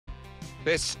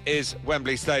This is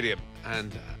Wembley Stadium,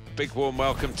 and a big warm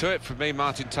welcome to it from me,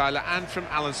 Martin Tyler, and from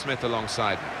Alan Smith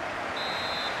alongside me.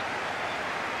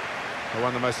 One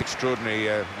of the most extraordinary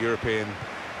European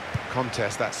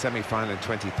contests, that semi-final in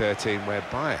 2013, where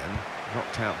Bayern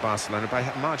knocked out Barcelona by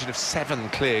a margin of 7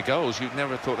 clear goals. You'd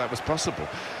never thought that was possible.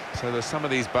 So there's some of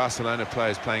these Barcelona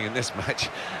players playing in this match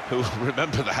who will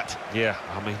remember that. Yeah,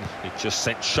 I mean, it just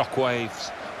sent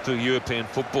shockwaves through European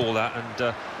football, that,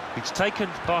 and it's taken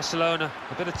Barcelona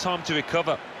a bit of time to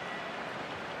recover.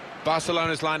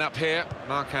 Barcelona's line-up here.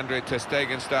 Marc-Andre ter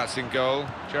Stegen starts in goal.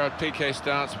 Gerard Piqué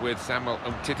starts with Samuel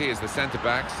Umtiti as the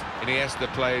centre-backs.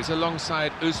 Iniesta plays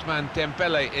alongside Ousmane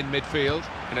Dembele in midfield.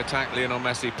 In attack, Lionel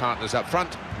Messi partners up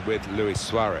front with Luis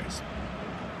Suarez.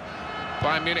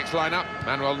 Bayern Munich's line-up.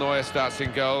 Manuel Neuer starts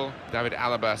in goal. David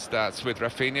Alaba starts with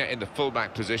Rafinha in the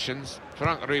full-back positions.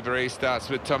 Franck Ribéry starts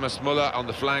with Thomas Müller on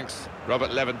the flanks.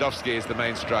 Robert Lewandowski is the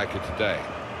main striker today.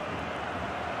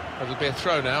 It'll be a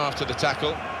throw now after the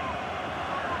tackle.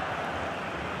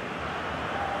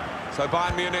 So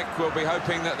Bayern Munich will be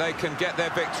hoping that they can get their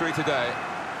victory today.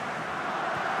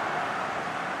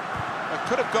 They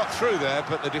could have got through there,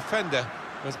 but the defender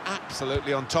was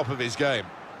absolutely on top of his game.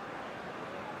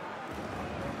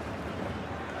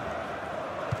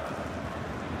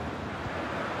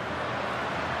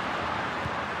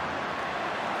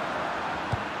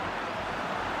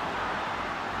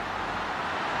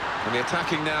 And the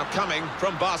attacking now coming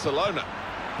from Barcelona.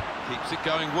 Keeps it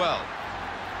going well.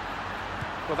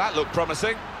 Well, that looked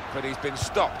promising, but he's been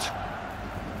stopped.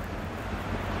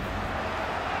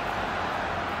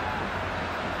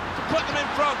 To put them in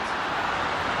front.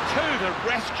 To the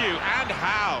rescue, and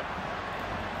how.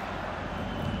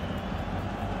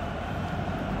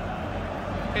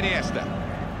 Iniesta.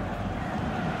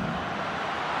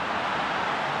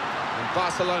 And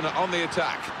Barcelona on the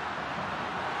attack.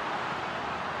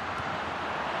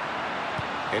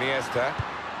 Iniesta.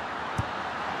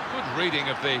 Good reading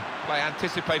of the play,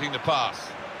 anticipating the pass.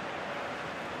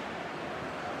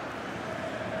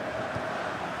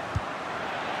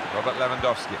 Robert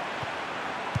Lewandowski.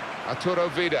 Arturo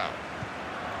Vidal.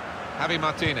 Javi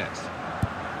Martinez.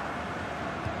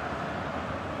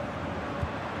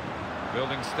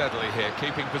 Building steadily here,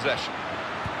 keeping possession.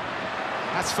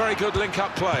 That's very good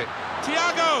link-up play.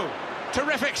 Thiago!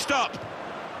 Terrific stop.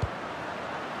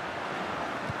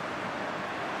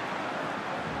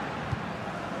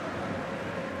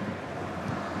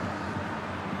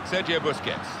 Sergio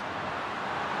Busquets.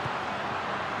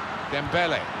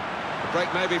 Dembele. The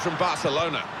break maybe from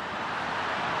Barcelona.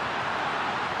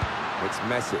 It's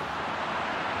Messi.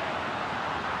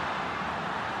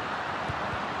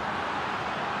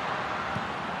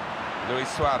 Luis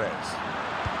Suarez.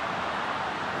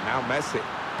 And now Messi.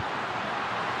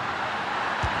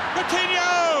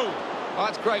 Coutinho! Oh,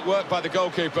 that's great work by the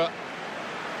goalkeeper.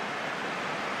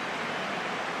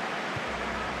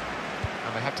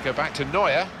 And they have to go back to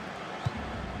Neuer.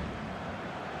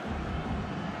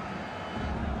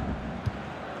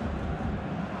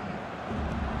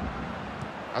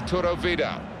 Arturo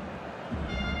Vidal.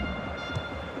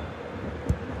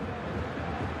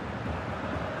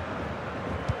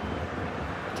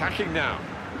 Attacking now.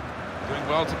 Doing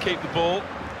well to keep the ball.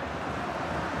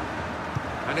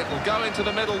 And it will go into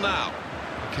the middle now.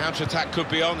 The counter-attack could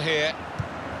be on here.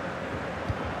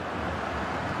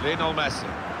 Lionel Messi.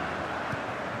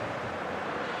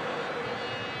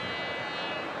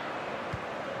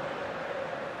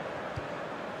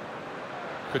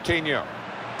 Coutinho.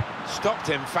 Stopped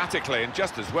emphatically and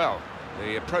just as well.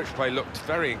 The approach play looked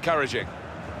very encouraging.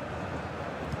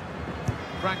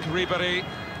 Franck Ribéry.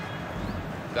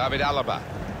 David Alaba.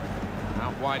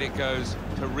 Out wide it goes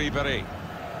to Ribéry.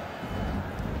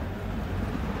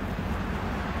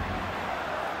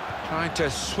 Trying to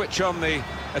switch on the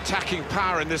attacking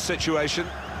power in this situation.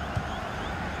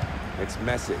 It's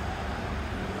Messi.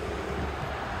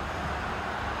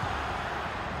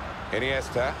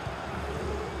 Iniesta.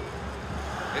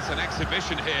 It's an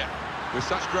exhibition here with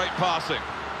such great passing.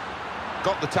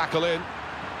 Got the tackle in.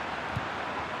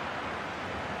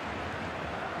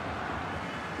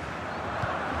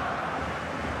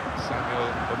 Samuel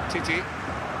Umtiti.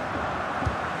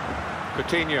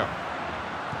 Coutinho.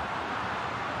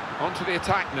 On to the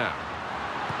attack now.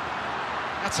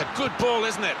 That's a good ball,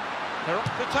 isn't it? They're up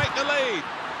to take the lead.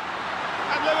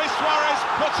 And Luis Suarez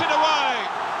puts it away.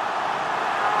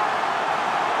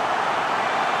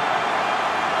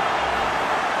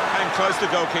 Close to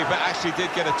goalkeeper, actually did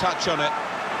get a touch on it,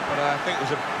 but I think it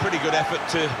was a pretty good effort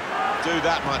to do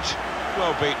that much.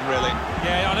 Well beaten, really.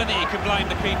 Yeah, I don't think you can blame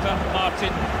the keeper, Martin.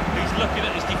 He's looking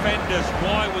at his defenders.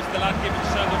 Why was the lad given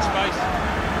so much space?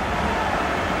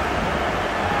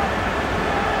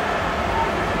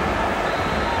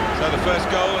 first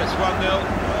goal, it's 1-0.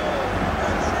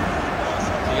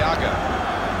 Thiago.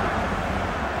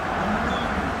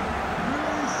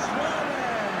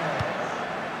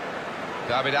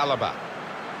 David Alaba.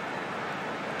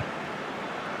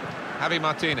 Javi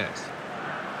Martinez.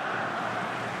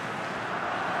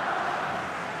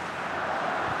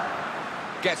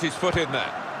 Gets his foot in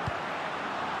there.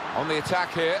 On the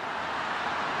attack here.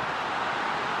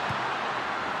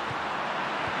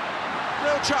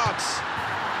 Real chance.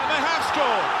 And they have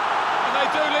scored. And they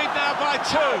do lead now by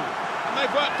 2. And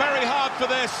they've worked very hard for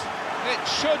this. It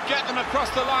should get them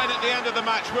across the line at the end of the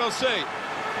match, we'll see.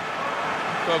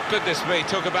 Well, goodness me,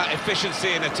 talk about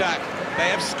efficiency in attack. They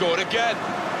have scored again.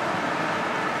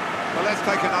 Well, let's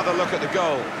take another look at the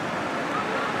goal.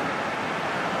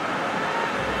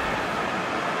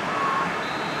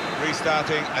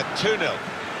 Restarting at 2-0.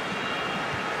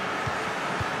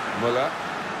 Muller.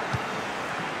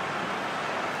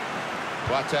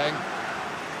 Boateng.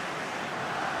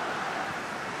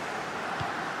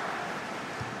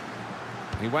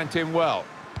 He went in well.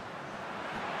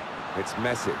 It's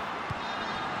Messi.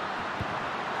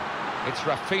 It's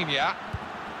Rafinha,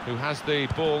 who has the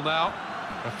ball now.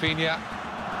 Rafinha,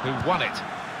 who won it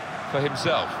for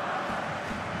himself.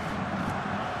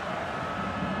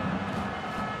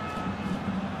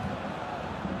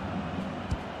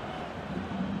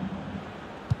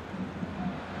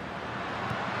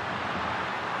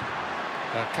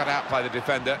 Cut out by the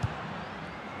defender.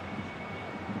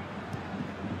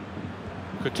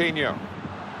 Coutinho.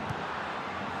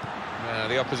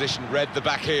 The opposition read the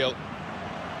back heel.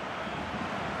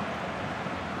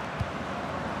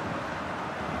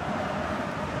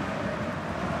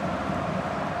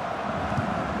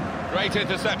 Great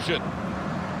interception.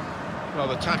 Well,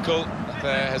 the tackle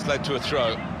there has led to a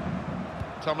throw.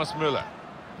 Thomas Müller,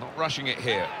 not rushing it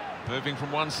here. Moving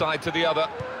from one side to the other.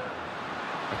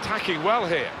 Attacking well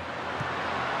here.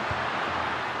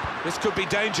 This could be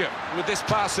danger with this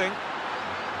passing.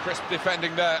 Crisp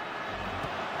defending there.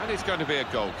 And it's going to be a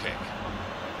goal kick.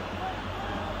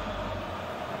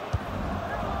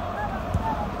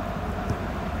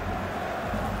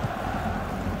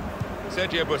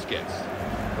 Sergio Busquets.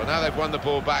 Well, now they've won the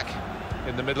ball back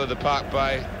in the middle of the park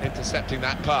by intercepting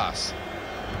that pass.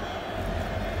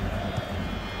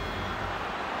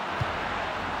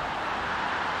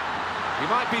 He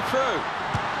might be through.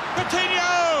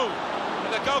 Coutinho!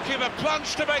 And the goalkeeper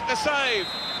plunged to make the save.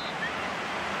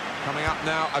 Coming up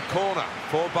now, a corner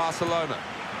for Barcelona.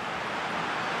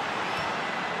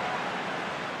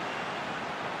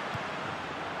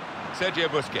 Sergio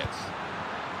Busquets.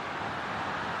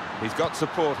 He's got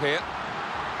support here.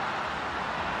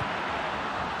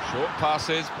 Short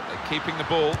passes, but they're keeping the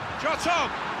ball. Shot on!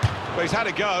 Well, he's had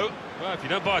a go. Well, if you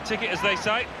don't buy a ticket, as they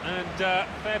say, and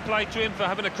fair play to him for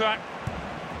having a crack.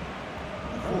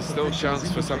 There's still a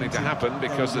chance for something to happen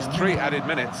because there's 3 added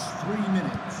minutes. 3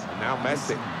 minutes. And now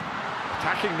Messi.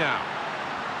 Attacking now.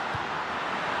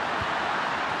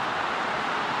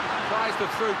 Tries the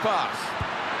through pass.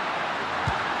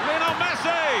 Lionel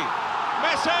Messi!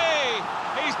 Messi!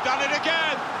 He's done it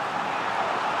again!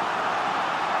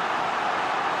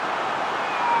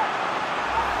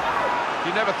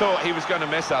 You never thought he was going to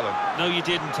miss, Alan. No, you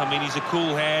didn't. I mean, he's a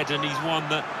cool head, and he's one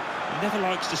that he never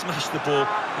likes to smash the ball.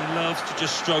 He loves to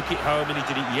just stroke it home, and he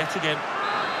did it yet again.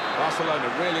 Barcelona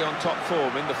really on top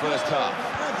form in the first half.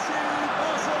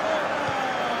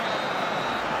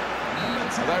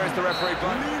 So there is the referee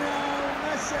play.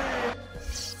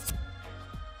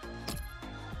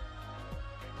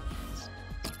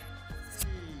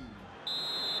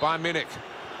 Bayern Munich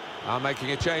are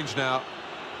making a change now.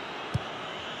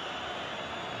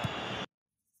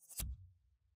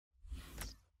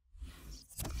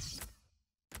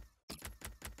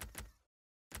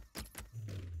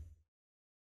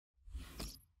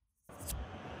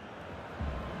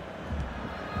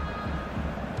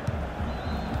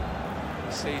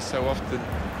 See so often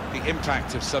the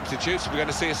impact of substitutes. We're going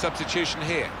to see a substitution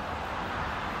here.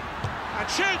 And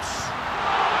shoots!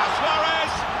 Now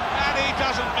Suarez, and he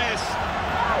doesn't miss.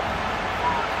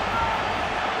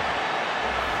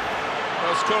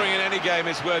 Well, scoring in any game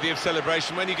is worthy of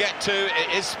celebration. When you get 2,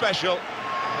 it is special.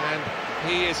 And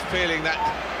he is feeling that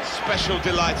special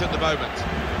delight at the moment.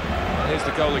 Here's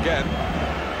the goal again.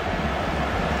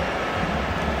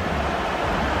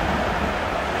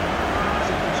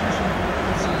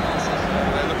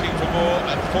 More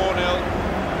at 4-0.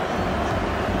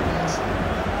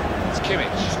 It's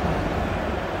Kimmich.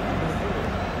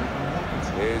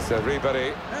 Here's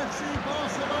Ribéry.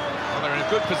 Well, they're in a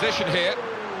good position here.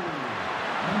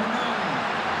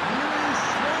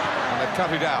 And they've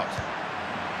cut it out.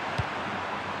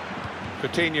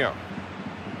 Coutinho.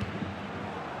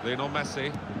 Lionel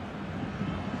Messi.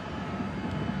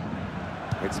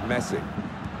 It's Messi.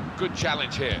 Good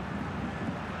challenge here.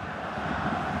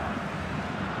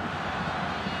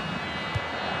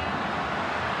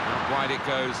 Out wide it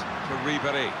goes to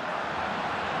Ribéry.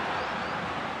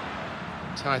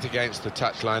 Tight against the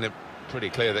touchline, and pretty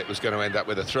clear that it was going to end up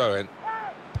with a throw-in.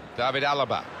 David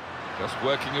Alaba just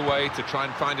working away to try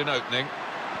and find an opening.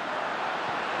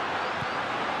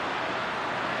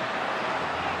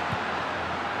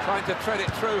 Trying to thread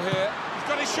it through here. He's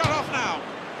got his shot off now.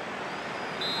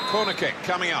 Corner kick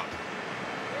coming up.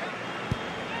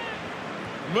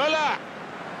 Müller.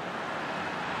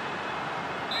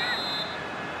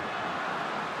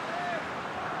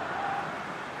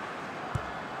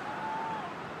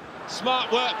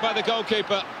 Smart work by the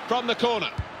goalkeeper from the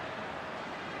corner.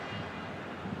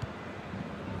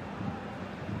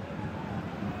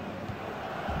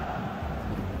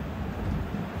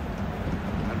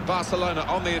 And Barcelona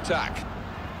on the attack.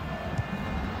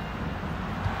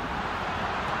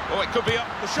 Oh, it could be up.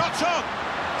 The shot's on!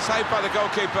 Saved by the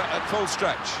goalkeeper at full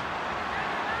stretch.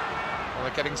 Well,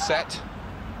 they're getting set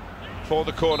for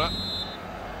the corner.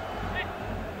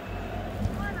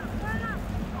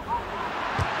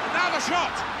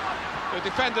 Shot! The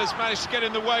defenders managed to get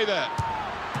in the way there.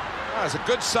 That's a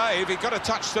good save, he got a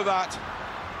touch to that.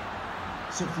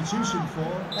 Substitution for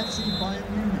FC Bayern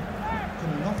Munich.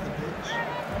 Coming off the pitch,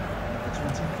 number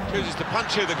 25. Chooses to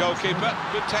punch here, the goalkeeper.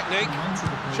 Good technique.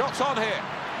 Shots on here.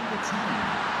 Number 10,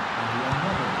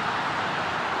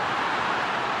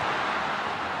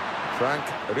 Frank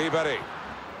Ribéry.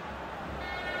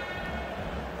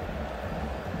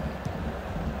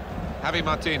 Javi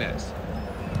Martinez.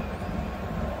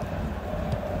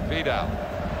 Vidal.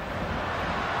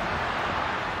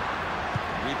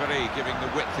 Ribéry giving the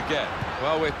width again.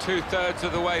 Well, we're two-thirds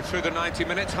of the way through the 90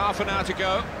 minutes, half an hour to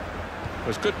go.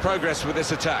 There's good progress with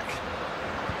this attack.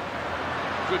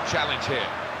 Good challenge here.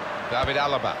 David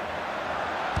Alaba.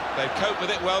 They've coped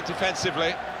with it well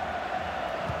defensively.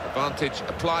 Advantage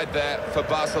applied there for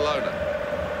Barcelona.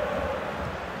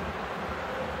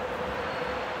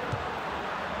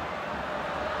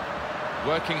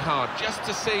 Working hard just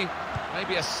to see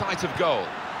maybe a sight of goal.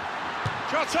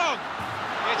 Shot on!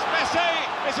 It's Messi!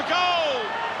 It's a goal!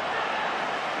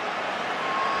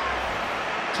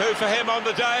 2 for him on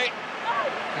the day,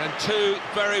 and 2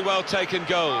 very well taken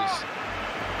goals.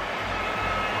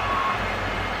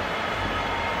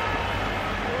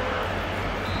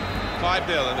 Five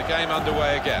 0 and the game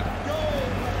underway again.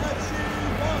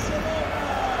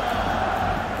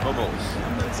 Hummels.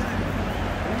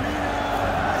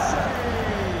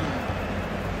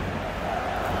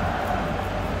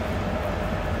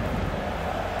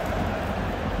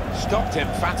 Stopped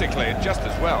emphatically and just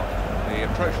as well. The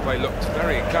approach play looked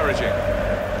very encouraging.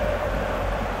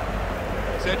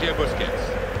 Sergio Busquets.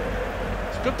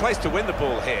 It's a good place to win the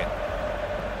ball here.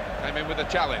 Came in with a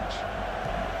challenge.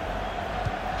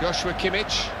 Joshua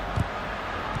Kimmich.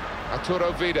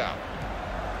 Arturo Vidal.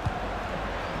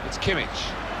 It's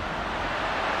Kimmich.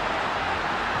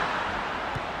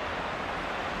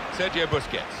 Sergio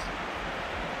Busquets.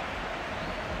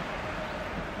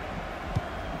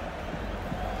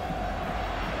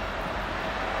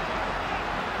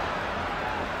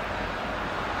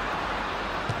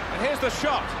 Here's the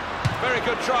shot. Very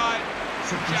good try.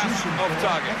 Just off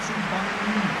target.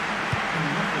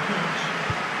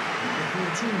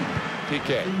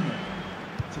 PK.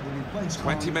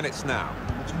 20 minutes now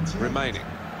remaining.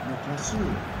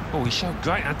 Oh, he showed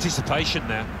great anticipation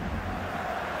there.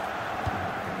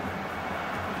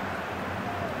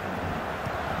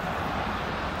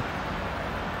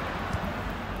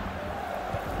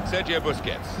 Sergio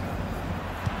Busquets.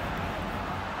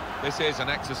 This is an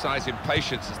exercise in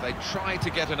patience as they try to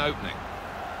get an opening.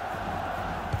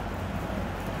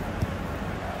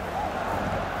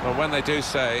 Well, when they do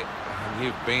say, and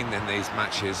you've been in these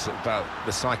matches, about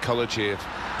the psychology of...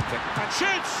 And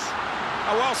shoots!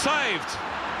 Oh, well saved!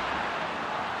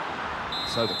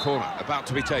 So the corner about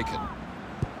to be taken.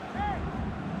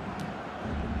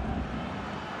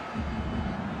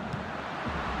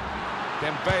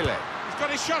 Dembele. He's got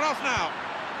his shot off now.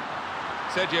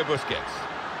 Sergio Busquets.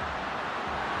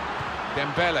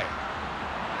 Dembele.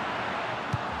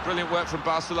 Brilliant work from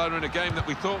Barcelona in a game that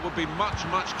we thought would be much,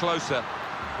 much closer,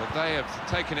 but they have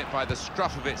taken it by the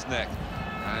scruff of its neck,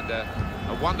 and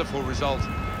a wonderful result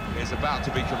is about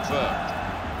to be confirmed.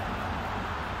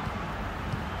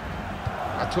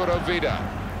 Arturo Vidal.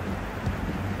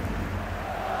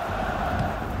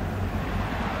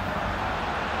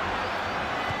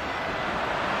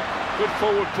 Good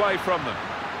forward play from them.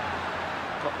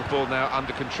 Got the ball now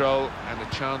under control and a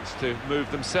chance to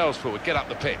move themselves forward, get up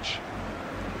the pitch.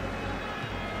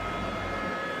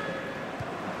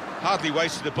 Hardly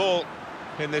wasted the ball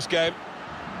in this game.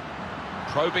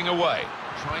 Probing away,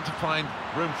 trying to find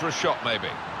room for a shot maybe.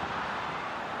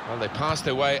 Well, they passed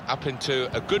their way up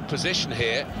into a good position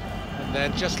here and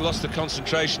then just lost the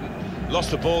concentration,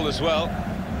 lost the ball as well.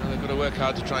 Now they've got to work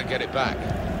hard to try and get it back.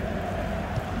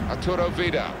 Arturo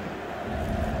Vidal.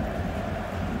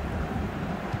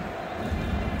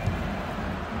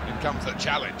 In comes the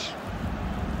challenge.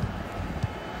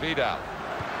 Vidal.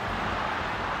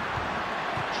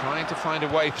 Trying to find a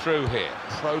way through here,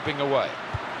 probing away.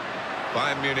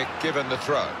 Bayern Munich given the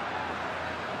throw.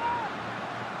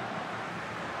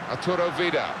 Arturo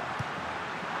Vidal.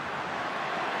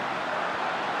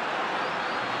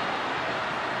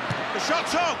 The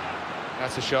shot's on!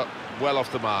 That's a shot well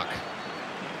off the mark.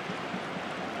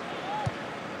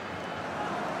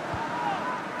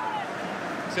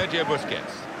 Sergio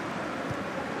Busquets.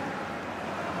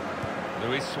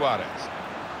 Luis Suarez.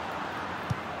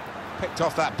 Picked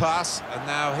off that pass, and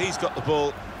now he's got the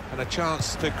ball and a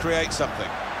chance to create something.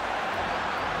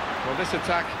 Well, this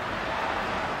attack,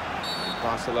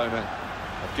 Barcelona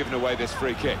have given away this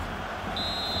free kick.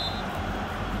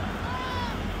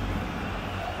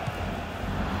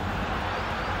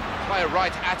 Player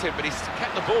right at him, but he's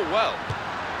kept the ball well.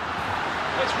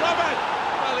 It's Robin!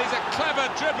 Well, he's a clever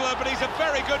dribbler, but he's a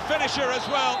very good finisher as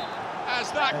well,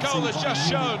 as that goal has just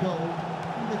shown.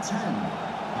 Number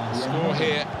 10. Score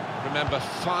here, remember,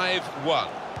 5-1.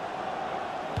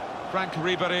 Frank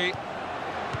Ribéry.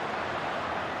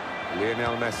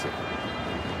 Lionel Messi.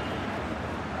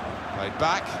 Played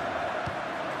back.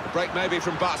 The break maybe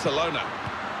from Barcelona.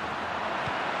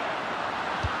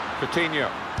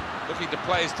 Coutinho. Looking to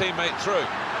play his teammate through.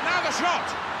 And now the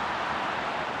shot!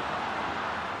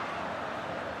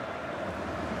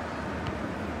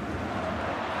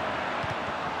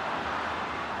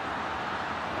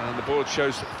 And the board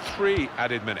shows 3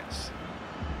 added minutes.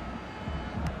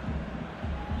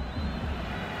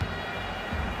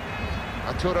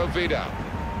 Arturo Vidal.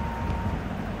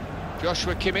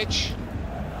 Joshua Kimmich.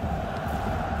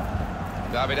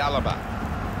 David Alaba.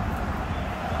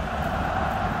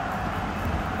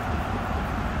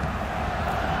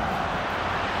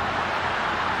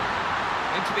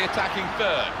 Into the attacking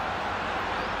third.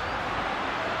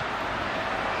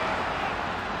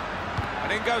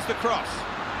 And in goes the cross.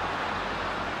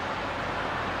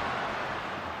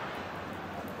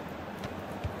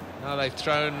 Now they've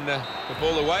thrown the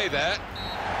ball away there.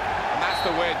 And that's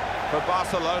the win for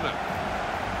Barcelona.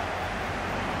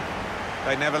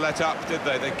 They never let up, did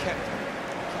they? They kept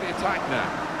to the attack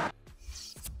now.